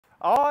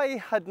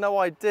I had no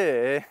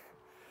idea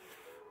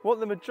what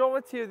the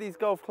majority of these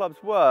golf clubs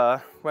were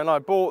when I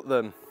bought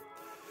them.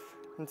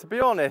 And to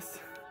be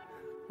honest,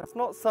 that's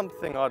not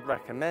something I'd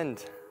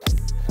recommend.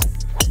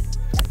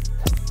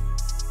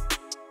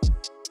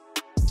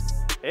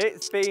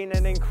 It's been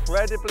an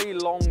incredibly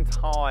long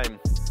time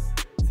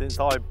since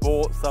I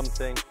bought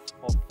something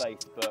on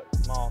Facebook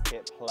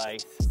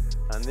Marketplace,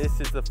 and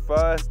this is the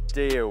first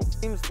deal.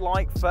 Seems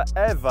like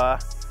forever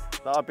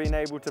that I've been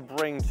able to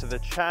bring to the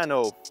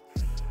channel.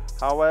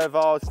 However,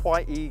 I was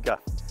quite eager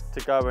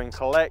to go and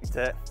collect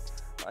it.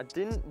 I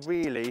didn't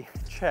really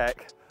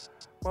check,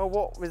 well,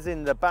 what was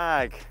in the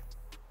bag.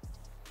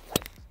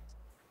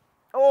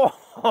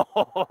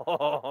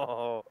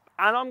 Oh!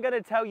 And I'm going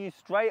to tell you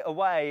straight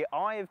away,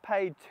 I have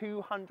paid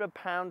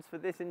 £200 for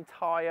this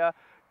entire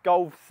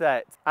golf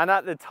set. And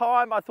at the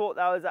time, I thought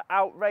that was an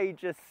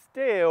outrageous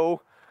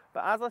steal.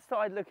 But as I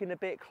started looking a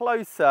bit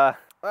closer,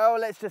 well,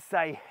 let's just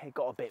say it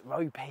got a bit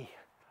ropey.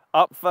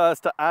 Up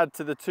first to add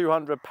to the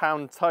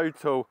 £200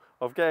 total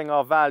of getting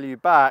our value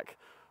back,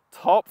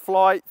 Top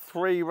Flight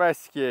 3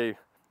 Rescue.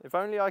 If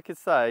only I could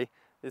say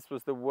this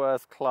was the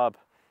worst club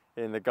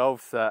in the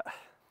golf set.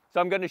 So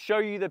I'm going to show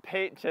you the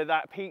picture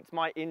that piqued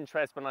my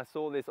interest when I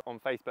saw this on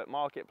Facebook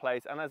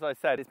Marketplace. And as I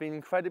said, it's been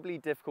incredibly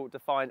difficult to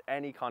find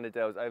any kind of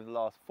deals over the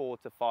last 4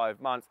 to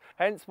 5 months.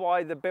 Hence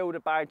why the Build a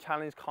Bag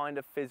challenge kind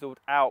of fizzled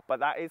out. But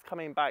that is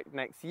coming back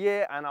next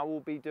year, and I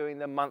will be doing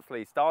them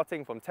monthly,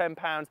 starting from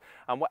 £10.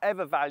 And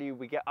whatever value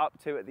we get up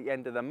to at the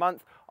end of the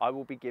month, I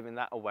will be giving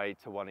that away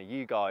to one of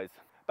you guys.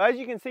 But as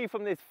you can see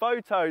from this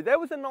photo, there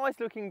was a nice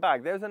looking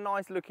bag, there was a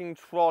nice looking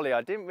trolley.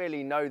 I didn't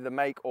really know the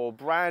make or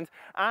brand,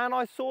 and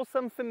I saw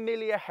some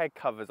familiar head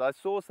covers, I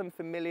saw some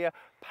familiar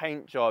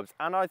paint jobs,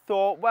 and I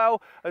thought,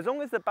 well, as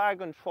long as the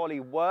bag and trolley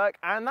work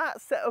and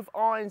that set of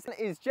irons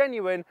is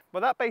genuine,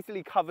 well, that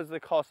basically covers the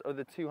cost of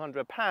the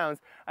 £200,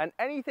 and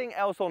anything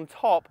else on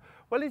top,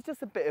 well, it's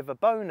just a bit of a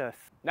bonus.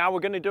 Now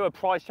we're going to do a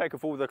price check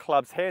of all the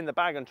clubs here in the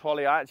bag and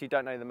trolley. I actually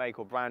don't know the make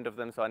or brand of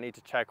them, so I need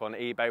to check on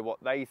eBay what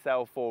they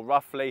sell for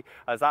roughly,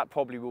 as that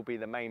probably will be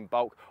the main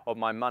bulk of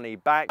my money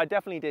back. I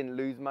definitely didn't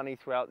lose money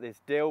throughout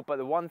this deal, but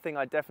the one thing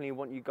I definitely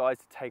want you guys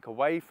to take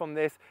away from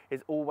this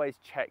is always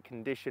check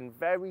condition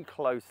very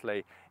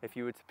closely if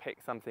you were to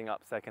pick something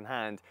up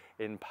secondhand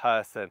in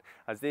person,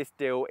 as this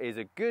deal is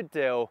a good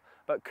deal,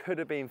 but could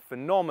have been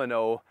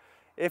phenomenal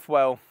if,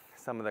 well,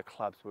 some of the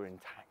clubs were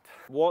intact.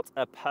 What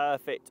a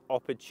perfect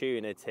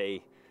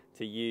opportunity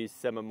to use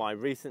some of my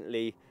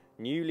recently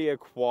newly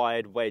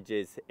acquired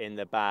wedges in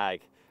the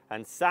bag.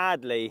 And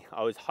sadly,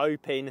 I was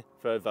hoping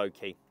for a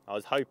Vokey. I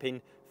was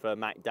hoping for a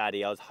Mac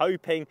Daddy. I was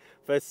hoping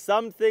for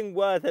something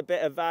worth a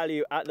bit of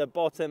value at the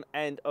bottom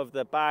end of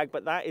the bag,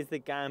 but that is the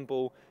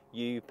gamble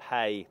you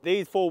pay.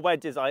 These 4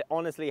 wedges, I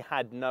honestly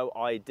had no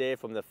idea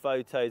from the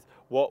photos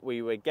what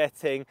we were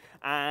getting,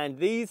 and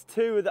these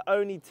 2 are the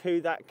only 2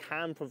 that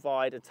can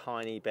provide a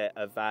tiny bit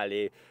of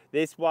value.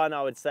 This one,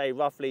 I would say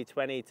roughly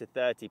 20 to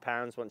 30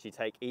 pounds once you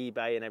take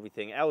eBay and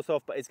everything else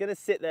off, but it's going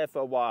to sit there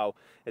for a while.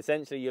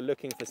 Essentially, you're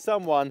looking for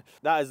someone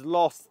that has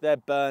lost their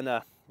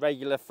burner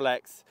regular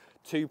flex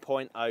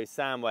 2.0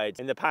 sandwich.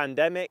 In the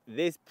pandemic,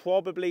 this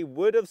probably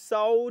would have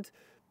sold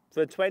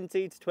for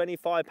 20 to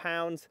 25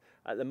 pounds.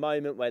 At the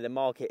moment where the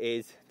market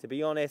is, to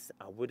be honest,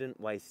 I wouldn't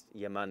waste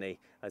your money,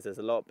 as there's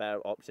a lot better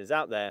options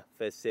out there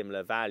for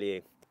similar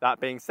value.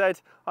 That being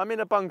said, I'm in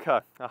a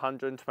bunker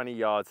 120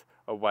 yards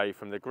away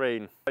from the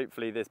green.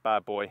 Hopefully this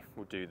bad boy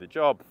will do the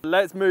job.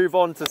 Let's move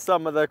on to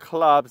some of the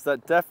clubs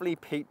that definitely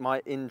piqued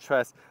my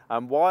interest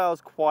and why I was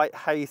quite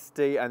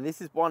hasty, and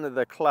this is one of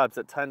the clubs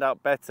that turned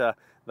out better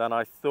than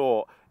I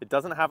thought. It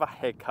doesn't have a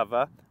head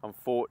cover,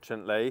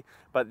 unfortunately,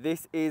 but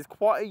this is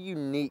quite a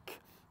unique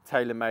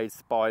tailor-made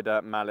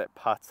spider mallet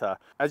putter.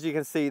 As you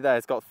can see there,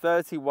 it's got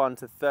 31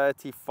 to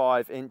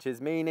 35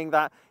 inches, meaning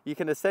that you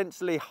can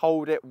essentially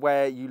hold it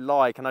where you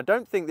like. And I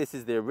don't think this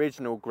is the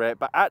original grip,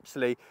 but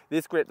actually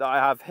this grip that I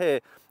have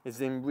here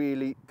is in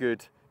really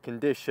good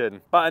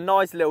condition. But a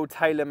nice little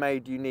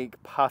tailor-made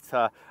unique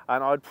putter,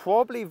 and I'd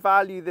probably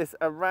value this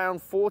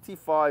around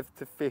 45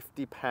 to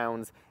 50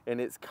 pounds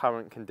in its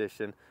current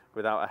condition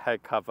without a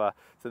head cover.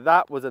 So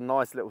that was a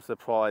nice little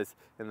surprise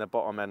in the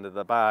bottom end of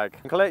the bag.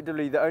 And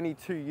collectively, the only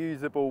 2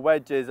 usable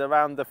wedges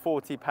around the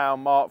 £40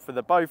 mark for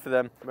the both of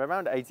them,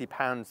 around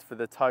 £80 for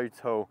the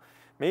total,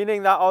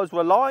 meaning that I was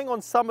relying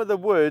on some of the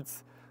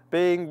woods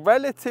being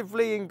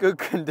relatively in good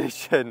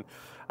condition,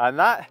 and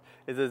that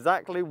is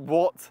exactly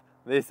what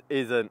this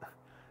isn't.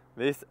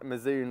 This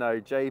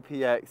Mizuno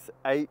JPX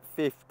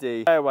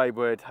 850 fairway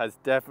wood has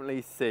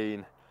definitely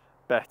seen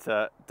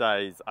better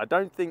days. I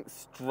don't think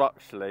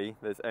structurally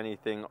there's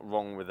anything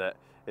wrong with it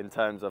in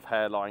terms of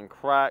hairline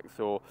cracks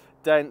or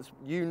dents,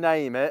 you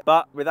name it,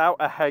 but without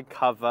a head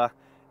cover,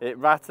 it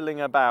rattling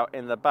about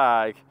in the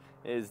bag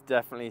is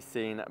definitely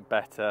seen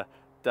better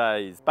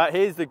days. But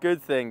here's the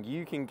good thing,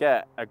 you can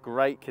get a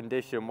great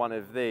condition one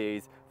of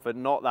these for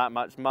not that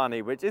much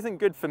money, which isn't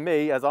good for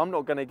me, as I'm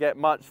not going to get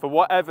much for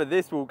whatever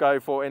this will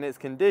go for in its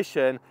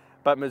condition.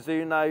 But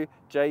Mizuno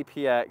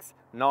JPX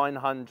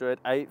 900,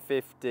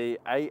 850,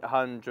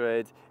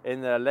 800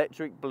 in the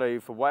electric blue,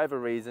 for whatever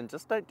reason,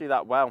 just don't do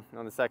that well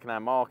on the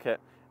second-hand market.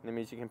 And it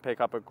means you can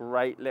pick up a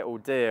great little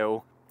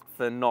deal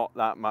for not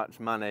that much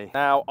money.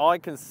 Now, I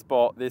can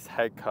spot this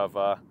head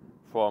cover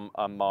from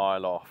a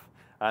mile off.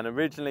 And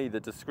originally the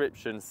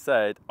description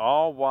said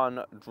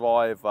R1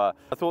 driver.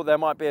 I thought there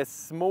might be a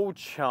small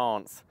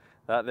chance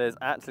that there's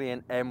actually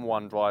an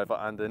M1 driver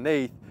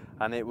underneath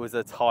and it was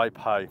a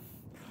typo.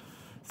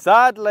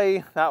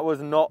 Sadly, that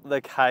was not the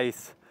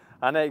case,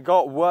 and it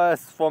got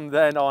worse from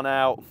then on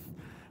out.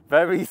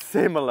 Very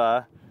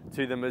similar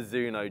to the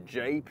Mizuno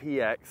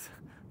JPX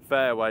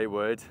fairway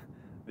wood,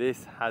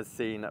 this has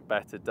seen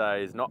better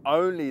days. Not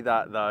only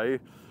that though,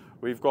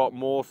 we've got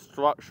more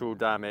structural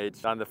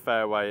damage than the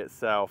fairway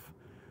itself.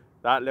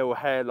 That little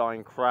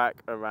hairline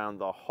crack around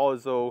the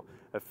hosel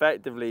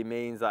effectively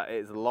means that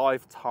its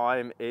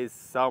lifetime is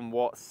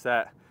somewhat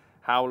set.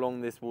 How long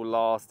this will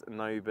last,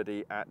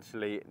 nobody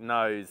actually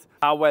knows.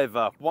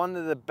 However, one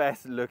of the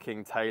best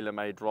looking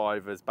TaylorMade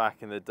drivers back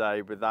in the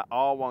day with that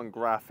R1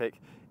 graphic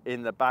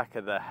in the back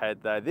of the head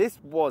there, this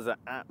was an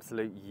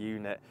absolute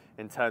unit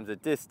in terms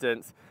of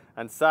distance.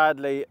 And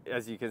sadly,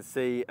 as you can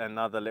see,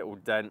 another little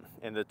dent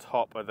in the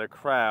top of the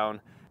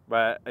crown,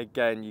 where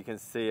again you can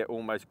see it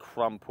almost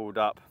crumpled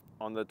up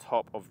on the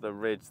top of the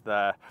ridge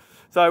there.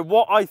 So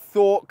what I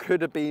thought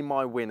could have been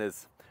my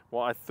winners,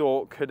 what I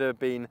thought could have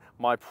been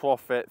my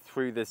profit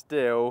through this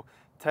deal,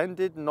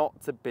 tended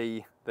not to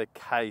be the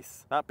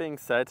case. That being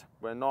said,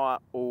 we're not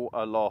at all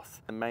a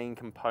loss. The main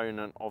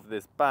component of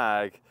this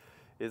bag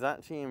is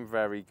actually in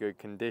very good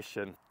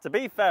condition. To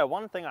be fair,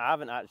 one thing I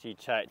haven't actually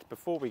checked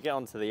before we get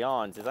onto the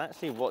irons is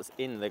actually what's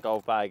in the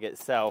golf bag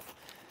itself.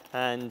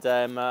 And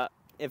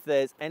if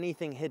there's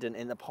anything hidden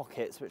in the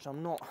pockets, which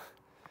I'm not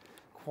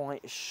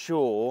quite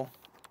sure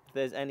if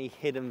there's any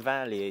hidden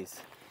values.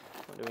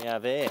 What do we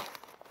have here?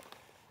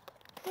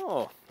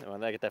 Oh, well,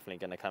 they're definitely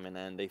going to come in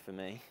handy for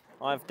me.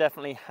 I've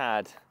definitely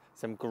had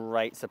some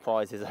great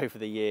surprises over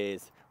the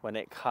years when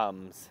it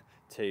comes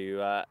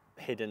to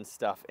hidden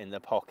stuff in the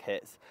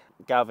pockets.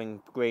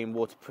 Galvin Green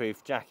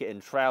waterproof jacket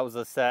and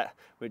trouser set,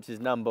 which is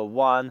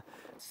 #1.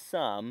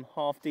 Some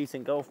half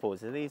decent golf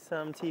balls. Are these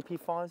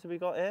TP5s we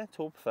got here?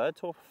 Tour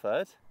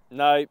preferred.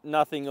 No,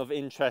 nothing of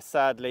interest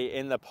sadly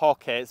in the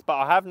pockets, but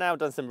I have now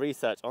done some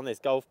research on this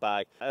golf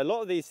bag. A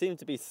lot of these seem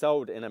to be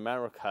sold in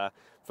America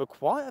for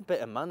quite a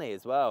bit of money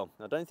as well.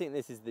 I don't think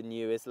this is the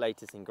newest,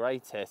 latest and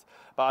greatest,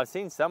 but I've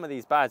seen some of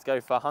these bags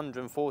go for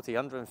 140,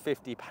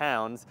 150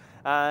 pounds.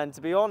 And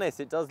to be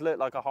honest, it does look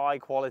like a high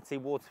quality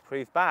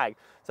waterproof bag.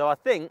 So I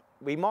think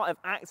we might have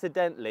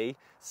accidentally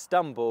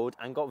stumbled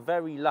and got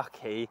very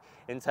lucky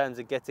in terms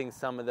of getting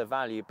some of the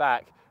value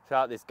back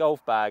throughout this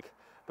golf bag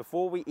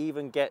before we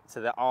even get to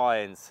the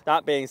irons.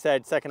 That being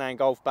said, secondhand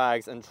golf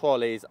bags and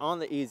trolleys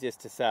aren't the easiest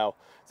to sell.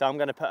 So I'm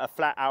going to put a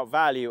flat out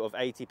value of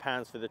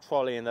 £80 for the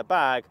trolley and the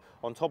bag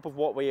on top of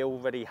what we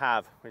already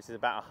have, which is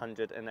about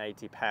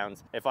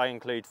 £180. If I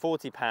include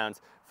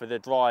 £40 for the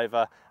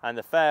driver and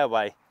the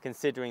fairway,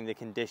 considering the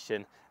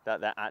condition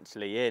that they're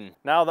actually in.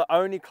 Now, the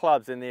only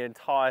clubs in the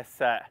entire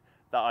set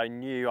that I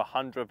knew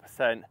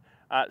 100%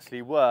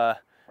 actually were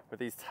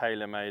these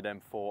TaylorMade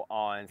M4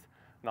 irons.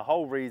 And the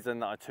whole reason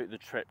that I took the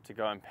trip to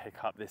go and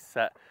pick up this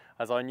set,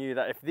 as I knew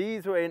that if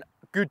these were in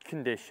good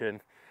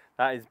condition,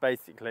 that is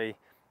basically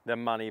the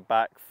money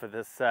back for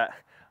the set.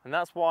 And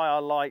that's why I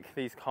like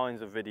these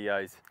kinds of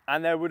videos.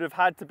 And there would have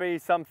had to be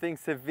something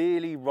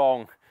severely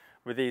wrong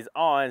with these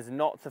irons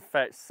not to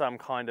fetch some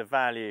kind of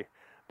value.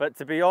 But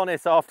to be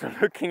honest, after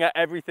looking at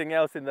everything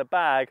else in the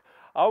bag,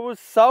 I was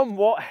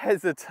somewhat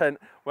hesitant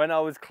when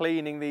I was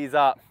cleaning these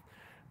up.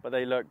 But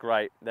they look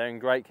great. They're in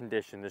great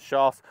condition. The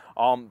shafts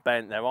aren't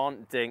bent, there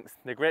aren't dinks.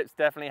 The grips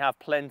definitely have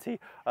plenty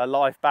of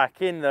life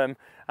back in them.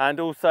 And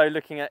also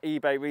looking at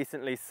eBay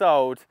recently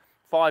sold,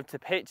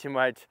 5-tip pitching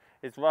wedge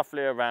is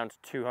roughly around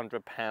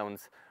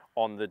 £200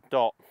 on the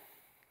dot.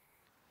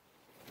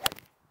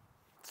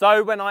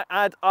 So when I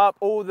add up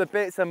all the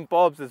bits and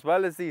bobs, as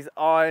well as these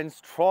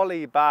irons,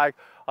 trolley bag,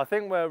 I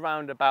think we're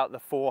around about the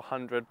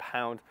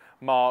 £400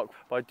 mark.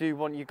 But I do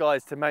want you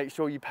guys to make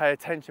sure you pay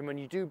attention when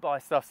you do buy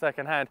stuff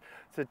secondhand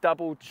to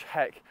double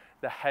check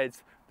the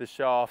heads, the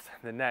shafts,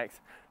 the necks,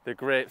 the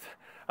grips,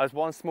 as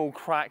one small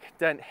crack,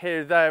 dent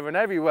here, there and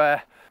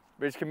everywhere,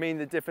 which can mean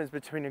the difference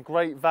between a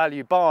great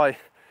value buy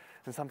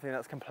and something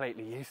that's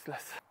completely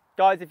useless.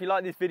 Guys, if you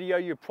like this video,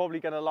 you're probably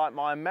going to like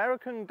my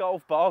American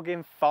Golf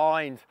bargain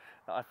find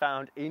that I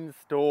found in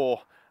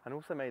store and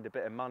also made a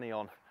bit of money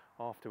on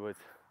afterwards.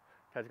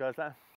 Catch you guys there.